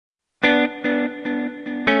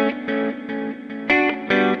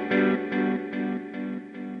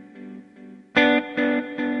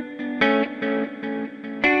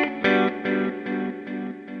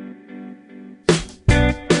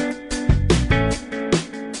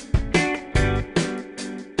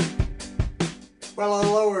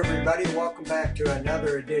everybody, welcome back to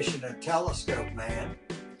another edition of Telescope Man.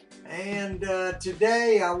 And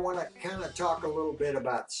today I want to kind of talk a little bit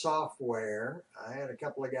about software. I had a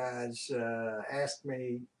couple of guys ask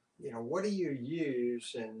me, what do you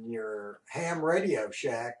use in your ham Radio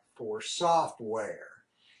Shack for software?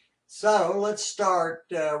 So let's start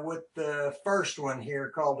with the first one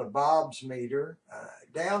here called a Bob's Meter.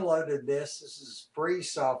 Downloaded this. This is free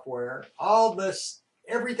software.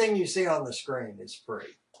 Everything you see on the screen is free.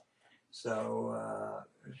 So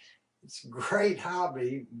it's a great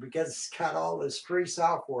hobby because it's got all this free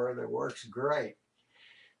software that works great.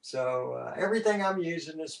 So everything I'm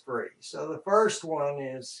using is free. So the first one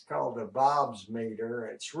is called a Bob's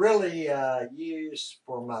Meter. It's really used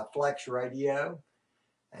for my Flex radio.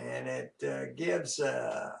 And it gives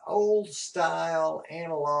a old style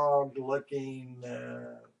analog looking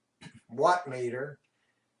watt meter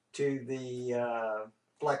to the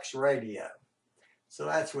Flex radio. So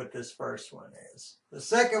that's what this first one is. The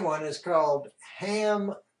second one is called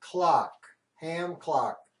Ham Clock. Ham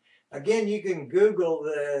Clock. Again, you can Google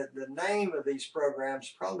the name of these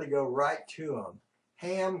programs, probably go right to them.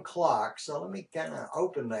 Ham Clock. So let me kind of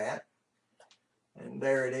open that. And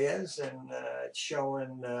there it is, and it's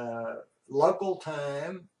showing local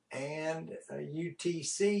time and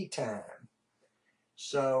UTC time.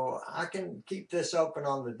 So I can keep this open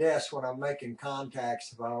on the desk when I'm making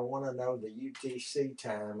contacts. If I want to know the UTC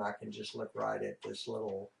time, I can just look right at this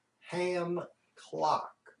little ham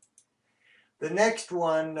clock. The next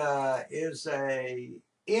one is a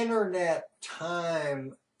internet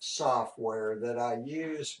time software that I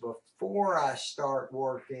use before I start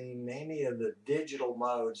working any of the digital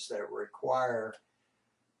modes that require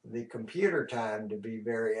the computer time to be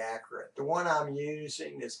very accurate. The one I'm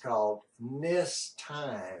using is called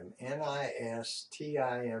NISTime,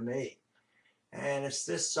 N-I-S-T-I-M-E. And it's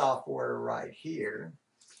this software right here.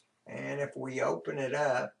 And if we open it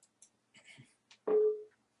up,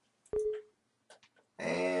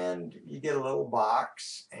 and you get a little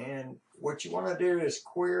box, and what you want to do is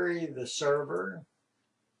query the server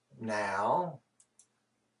now,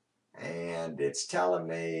 and it's telling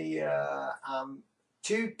me I'm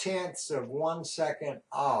 0.2 of 1 second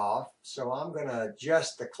off, so I'm going to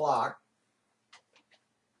adjust the clock,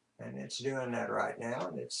 and it's doing that right now,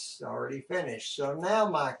 and it's already finished. So now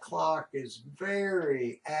my clock is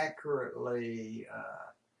very accurately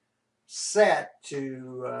set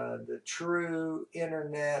to the true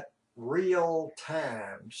internet real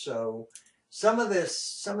time. So some of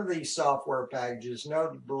these software packages,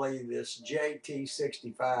 notably this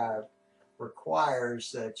JT65,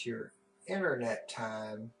 requires that your internet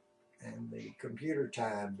time and the computer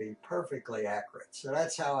time be perfectly accurate. So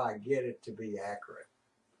that's how I get it to be accurate.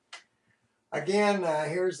 Again,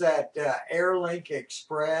 here's that AirLink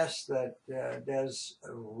Express that does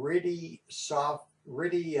RTTY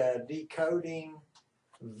decoding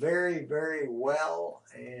very, very well,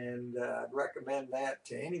 and I'd recommend that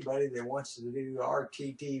to anybody that wants to do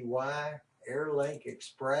RTTY, AirLink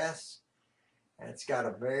Express. And it's got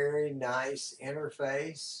a very nice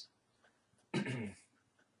interface.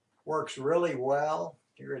 Works really well.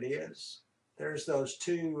 Here it is. There's those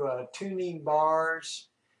two tuning bars.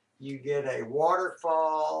 You get a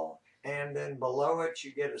waterfall, and then below it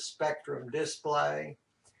you get a spectrum display.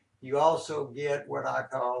 You also get what I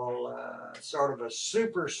call sort of a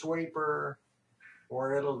super sweeper,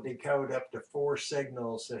 where it'll decode up to 4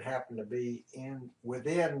 signals that happen to be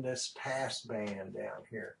within this passband down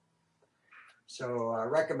here. So I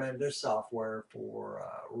recommend this software for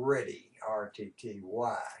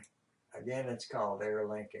RTTY. Again, it's called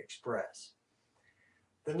AirLink Express.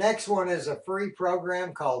 The next one is a free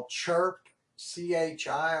program called Chirp,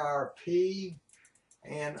 C-H-I-R-P.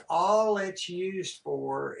 And all it's used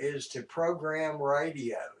for is to program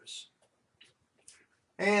radios.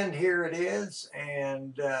 And here it is.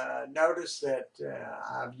 And notice that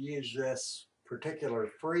I've used this particular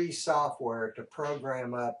free software to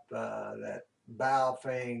program up that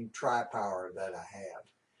Baofeng Tri-Power that I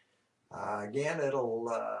have. Again, it'll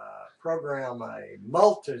program a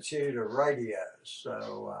multitude of radios.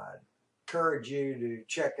 So I encourage you to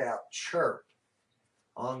check out Chirp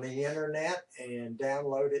on the internet and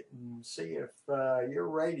download it and see if your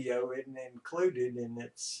radio isn't included in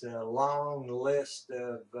its long list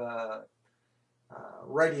of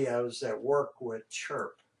radios that work with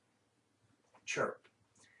Chirp.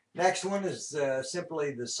 Next one is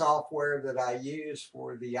simply the software that I use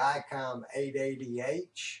for the ICOM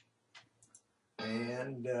 880H.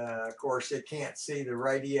 And of course it can't see the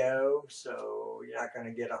radio, so you're not going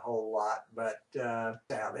to get a whole lot. But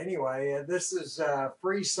anyway, this is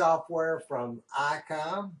free software from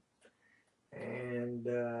ICOM, And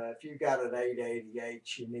if you've got an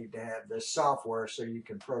 880H, you need to have this software so you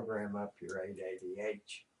can program up your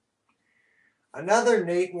 880H. Another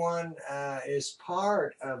neat one is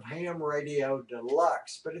part of Ham Radio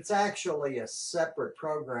Deluxe, but it's actually a separate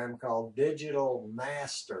program called Digital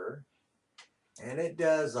Master. And it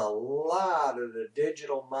does a lot of the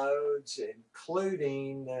digital modes,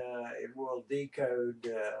 including it will decode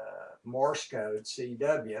Morse code,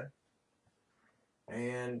 CW,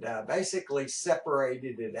 and basically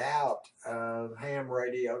separated it out of Ham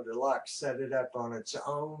Radio Deluxe, set it up on its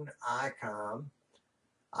own icon,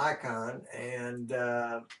 and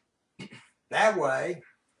that way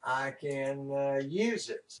I can use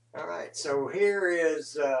it. All right, so here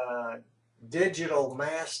is Digital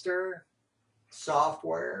Master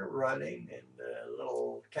software running in the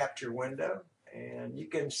little capture window, and you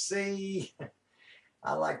can see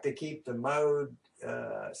I like to keep the mode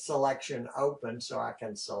selection open so I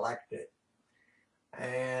can select it,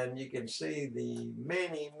 and you can see the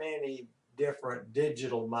many different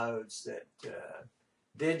digital modes that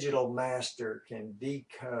Digital Master can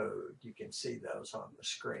decode. You can see those on the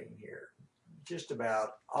screen here. Just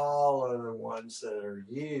about all of the ones that are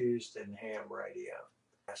used in Ham Radio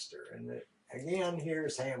Master. And again,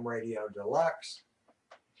 here's Ham Radio Deluxe,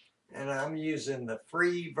 and I'm using the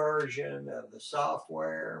free version of the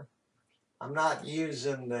software. I'm not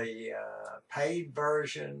using the paid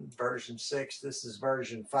version, version 6. This is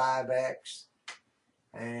version 5X.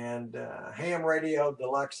 And Ham Radio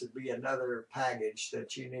Deluxe would be another package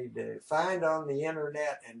that you need to find on the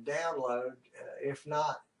internet and download, if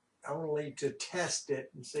not only to test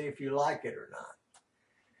it and see if you like it or not.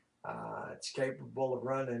 It's capable of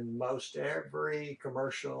running most every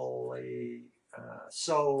commercially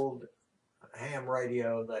sold ham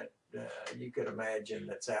radio that you could imagine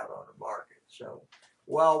that's out on the market. So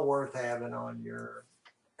well worth having on your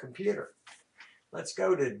computer. Let's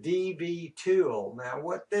go to DV Tool. Now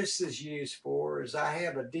what this is used for is I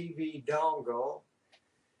have a DV dongle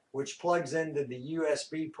which plugs into the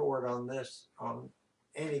USB port on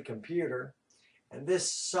any computer, and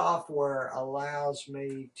this software allows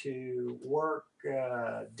me to work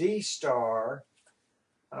D-Star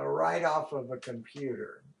right off of a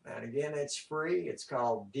computer. And again, it's free. It's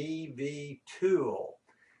called DV Tool.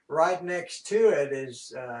 Right next to it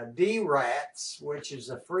is DRATS, which is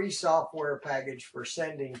a free software package for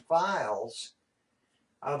sending files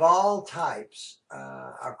of all types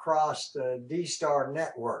across the D-Star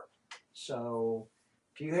network. So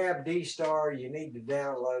if you have D-Star, you need to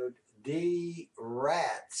download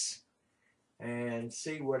DRATS and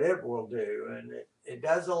see what it will do. And it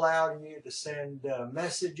does allow you to send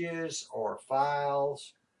messages or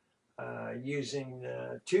files using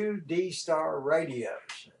 2 D-Star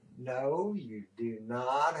radios. No, you do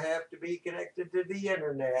not have to be connected to the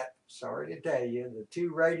internet. Sorry to tell you, the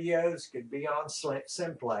 2 radios could be on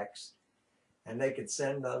simplex, and they could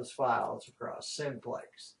send those files across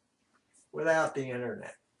simplex without the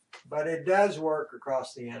internet. But it does work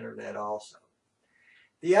across the internet also.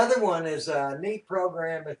 The other one is a neat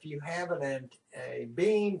program if you have a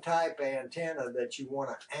beam type antenna that you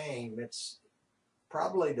want to aim. It's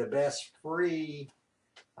probably the best free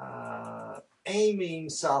aiming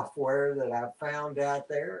software that I've found out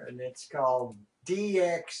there, and it's called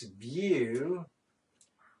DXView.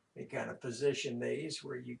 You kind of position these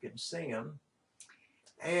where you can see them,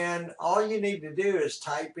 and all you need to do is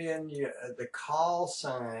type in the call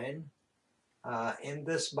sign in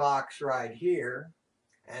this box right here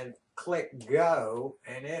and click go,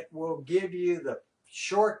 and it will give you the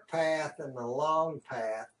short path and the long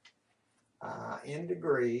path in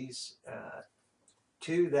degrees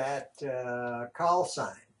to that call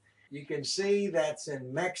sign. You can see that's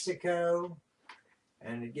in Mexico,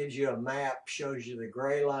 and it gives you a map, shows you the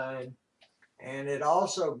gray line, and it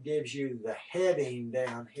also gives you the heading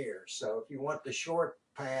down here. So if you want the short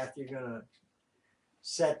path, you're going to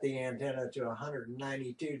set the antenna to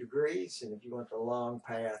 192 degrees, and if you want the long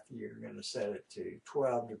path, you're going to set it to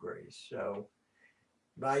 12 degrees. So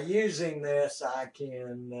by using this, I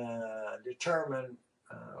can determine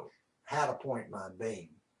how to point my beam.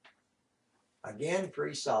 Again,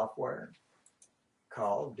 free software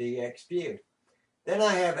called DXView. Then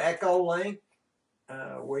I have Echolink,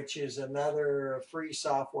 which is another free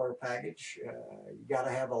software package. You got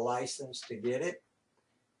to have a license to get it,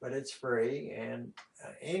 but it's free. And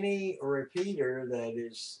any repeater that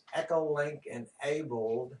is Echolink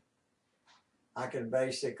enabled, I can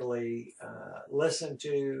basically listen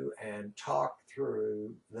to and talk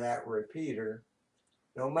through that repeater,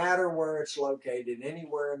 no matter where it's located,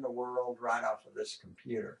 anywhere in the world, right off of this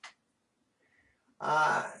computer.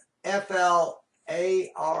 FL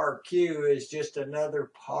ARQ is just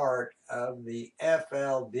another part of the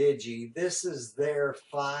FLDigi. This is their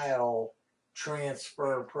file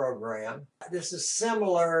transfer program. This is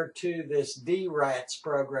similar to this DRATS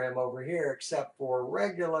program over here, except for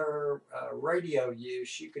regular radio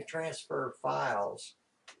use. You could transfer files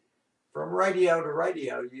from radio to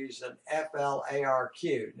radio using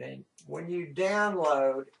FLARQ. And when you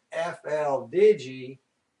download FLDigi,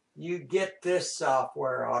 you get this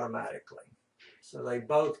software automatically. So they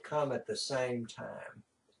both come at the same time.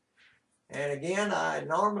 And again, I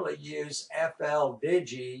normally use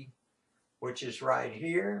FLDigi, which is right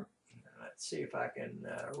here. Let's see if I can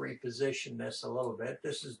reposition this a little bit.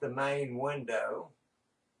 This is the main window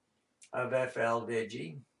of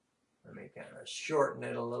FLDigi. Let me kind of shorten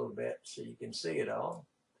it a little bit so you can see it all.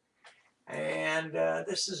 And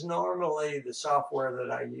this is normally the software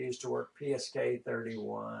that I use to work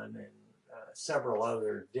PSK31 and several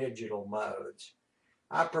other digital modes.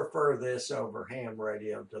 I prefer this over Ham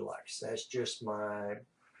Radio Deluxe. That's just my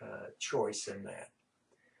choice in that.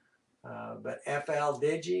 But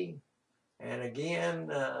FLDigi, and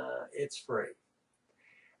again, it's free.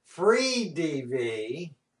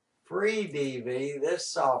 FreeDV, this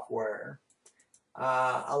software,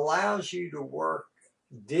 allows you to work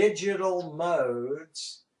digital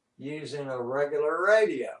modes using a regular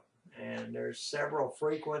radio. And there's several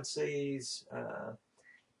frequencies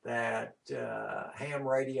that ham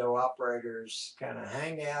radio operators kind of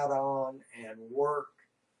hang out on and work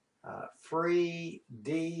FreeDV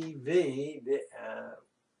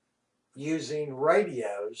using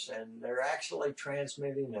radios, and they're actually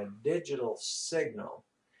transmitting a digital signal.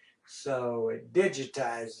 So it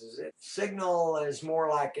digitizes it. Signal is more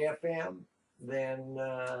like FM than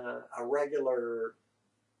a regular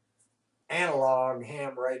analog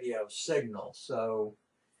ham radio signal. So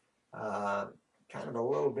kind of a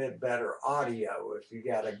little bit better audio if you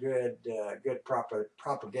got a good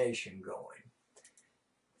propagation going.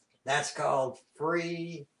 That's called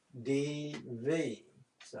FreeDV.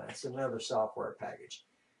 So that's another software package.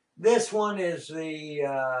 This one is the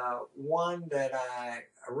one that I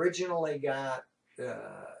originally got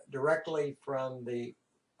directly from the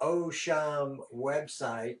Oshan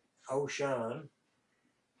website, Oshan,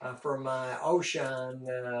 for my Oshan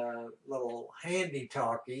little handy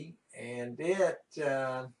talkie, and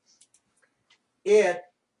it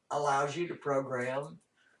allows you to program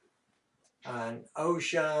an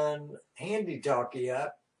Oshan handy talkie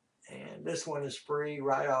up, and this one is free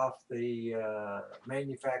right off the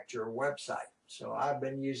manufacturer website. So I've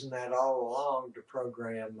been using that all along to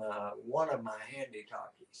program one of my handy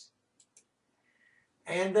talkies.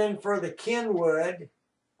 And then for the Kenwood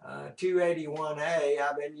 281A,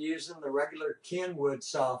 I've been using the regular Kenwood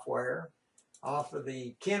software off of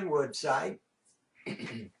the Kenwood site.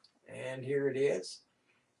 And here it is.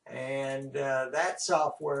 And that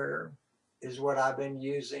software is what I've been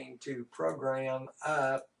using to program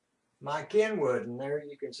up my Kenwood. And there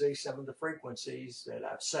you can see some of the frequencies that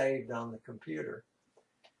I've saved on the computer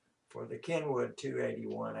for the Kenwood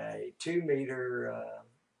 281A 2-meter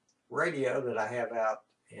radio that I have out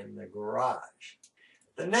in the garage.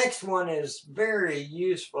 The next one is very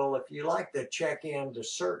useful if you like to check into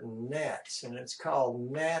certain nets, and it's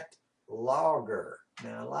called NetLogger.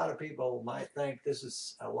 Now, a lot of people might think this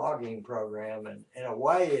is a logging program, and in a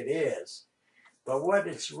way it is. But what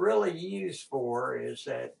it's really used for is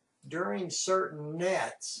that during certain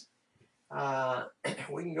nets,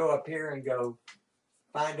 we can go up here and go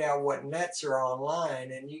find out what nets are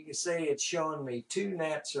online, and you can see it's showing me 2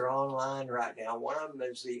 nets are online right now. One of them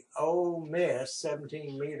is the Ole Miss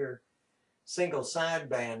 17-meter single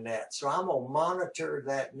sideband net. So I'm going to monitor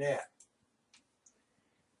that net.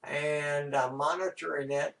 And I'm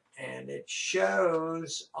monitoring it, and it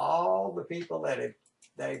shows all the people that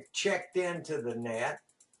they've checked into the net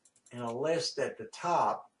in a list at the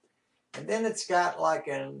top. And then it's got like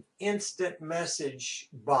an instant message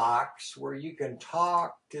box where you can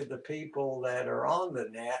talk to the people that are on the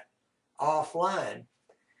net offline.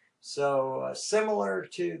 So similar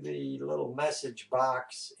to the little message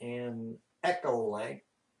box in Echolink,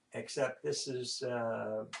 except this is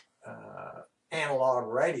analog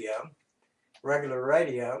radio, regular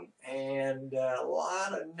radio, and a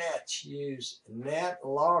lot of nets use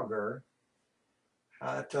NetLogger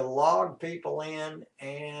to log people in,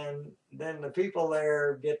 and then the people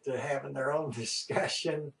there get to having their own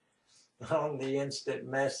discussion on the instant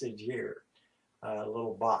message here, a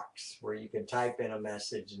little box where you can type in a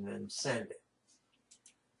message and then send it.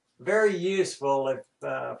 Very useful if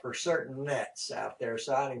for certain nets out there,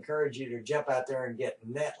 so I'd encourage you to jump out there and get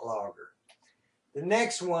NetLogger. The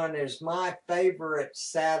next one is my favorite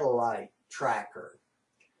satellite tracker.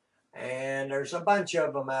 And there's a bunch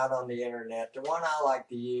of them out on the internet. The one I like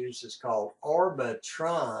to use is called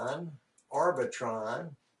Orbitron.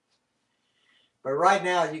 But right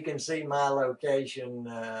now you can see my location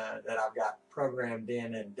that I've got programmed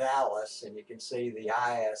in Dallas, and you can see the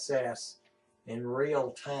ISS in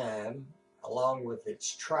real time along with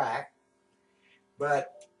its track.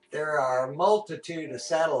 But there are a multitude of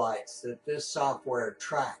satellites that this software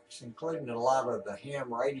tracks, including a lot of the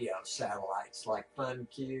ham radio satellites like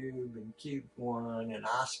FunCube and Cube1 and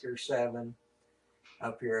Oscar 7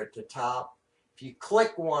 up here at the top. If you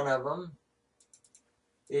click one of them,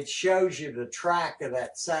 it shows you the track of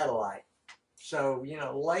that satellite. So, you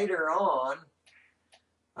know, later on,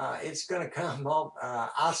 it's going to come up,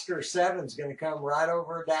 Oscar 7 is going to come right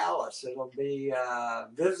over Dallas. It'll be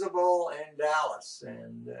visible in Dallas.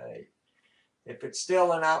 And if it's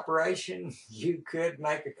still in operation, you could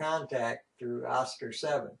make a contact through Oscar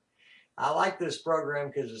 7. I like this program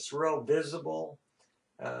because it's real visible,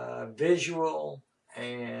 visual,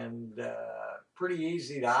 and pretty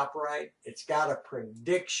easy to operate. It's got a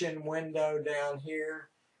prediction window down here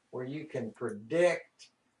where you can predict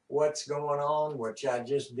what's going on, which I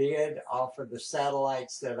just did off of the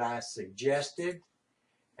satellites that I suggested.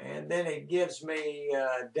 And then it gives me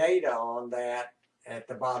data on that at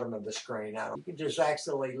the bottom of the screen. Now, you can just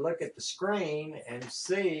actually look at the screen and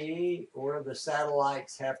see where the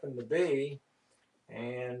satellites happen to be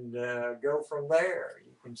and go from there.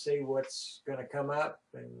 You can see what's going to come up,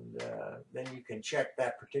 and then you can check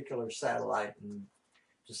that particular satellite and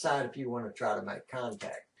decide if you want to try to make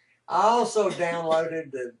contact. I also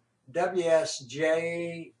downloaded the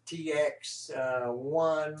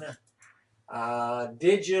WSJTX1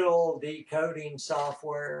 digital decoding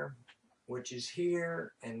software, which is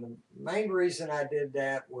here, and the main reason I did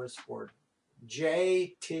that was for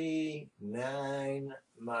JT9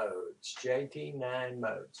 modes.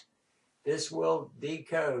 This will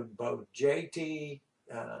decode both JT65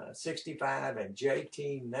 and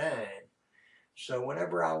JT9. So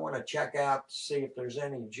whenever I want to check out to see if there's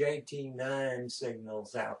any JT9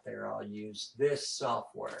 signals out there, I'll use this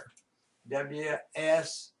software,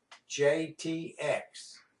 WSJTX.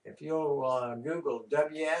 If you'll Google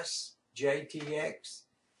WSJTX,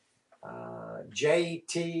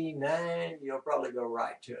 JT9, you'll probably go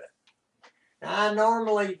right to it. Now, I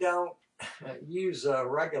normally don't use a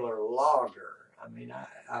regular logger. I mean,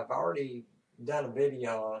 I've already done a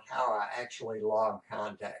video on how I actually log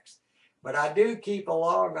contacts. But I do keep a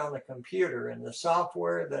log on the computer, and the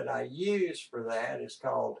software that I use for that is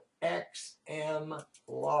called XMLog.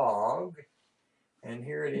 And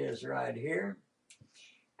here it is right here.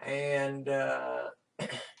 And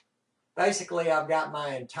basically, I've got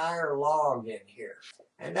my entire log in here.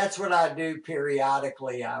 And that's what I do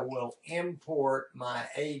periodically. I will import my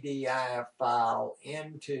ADIF file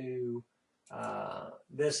into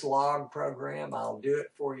this log program. I'll do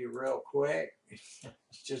it for you real quick.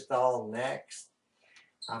 It's just all next.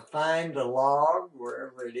 I find the log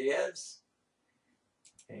wherever it is,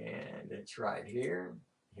 and it's right here.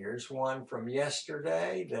 Here's one from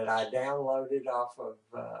yesterday that I downloaded off of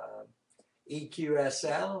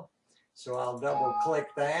EQSL. So I'll double click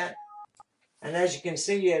that. And as you can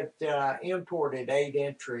see, it imported 8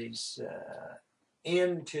 entries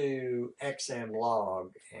into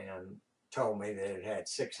XMLog and told me that it had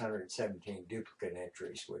 617 duplicate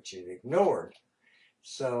entries, which it ignored.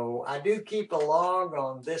 So I do keep a log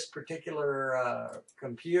on this particular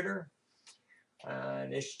computer.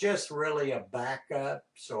 And it's just really a backup,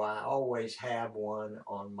 so I always have one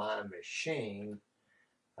on my machine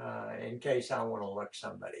in case I want to look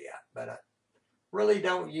somebody up. But I really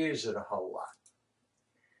don't use it a whole lot.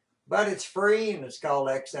 But it's free, and it's called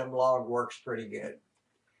XMLog, works pretty good.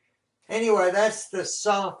 Anyway, that's the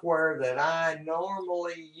software that I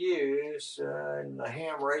normally use in the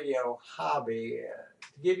ham radio hobby.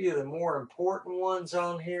 To give you the more important ones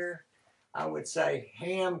on here, I would say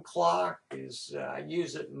Ham Clock is, I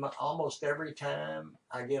use it almost every time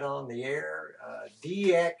I get on the air.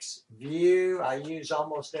 DX View I use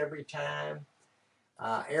almost every time.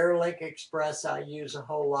 AirLink Express I use a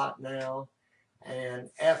whole lot now. And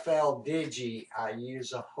FL Digi I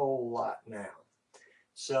use a whole lot now.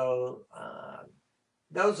 So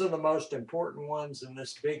those are the most important ones in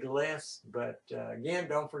this big list. But again,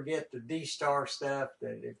 don't forget the D-Star stuff,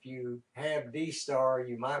 that if you have D-Star,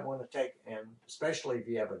 you might want to take, and especially if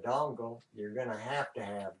you have a dongle, you're going to have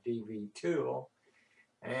DV-Tool.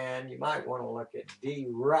 And you might want to look at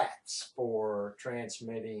D-Rats for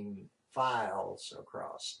transmitting files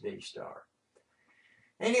across D-Star.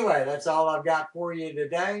 Anyway, that's all I've got for you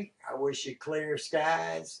today. I wish you clear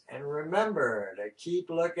skies. And remember to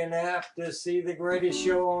keep looking up to see the greatest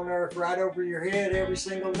show on earth right over your head every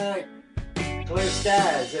single night. Clear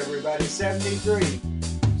skies, everybody. 73.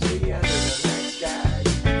 See you under the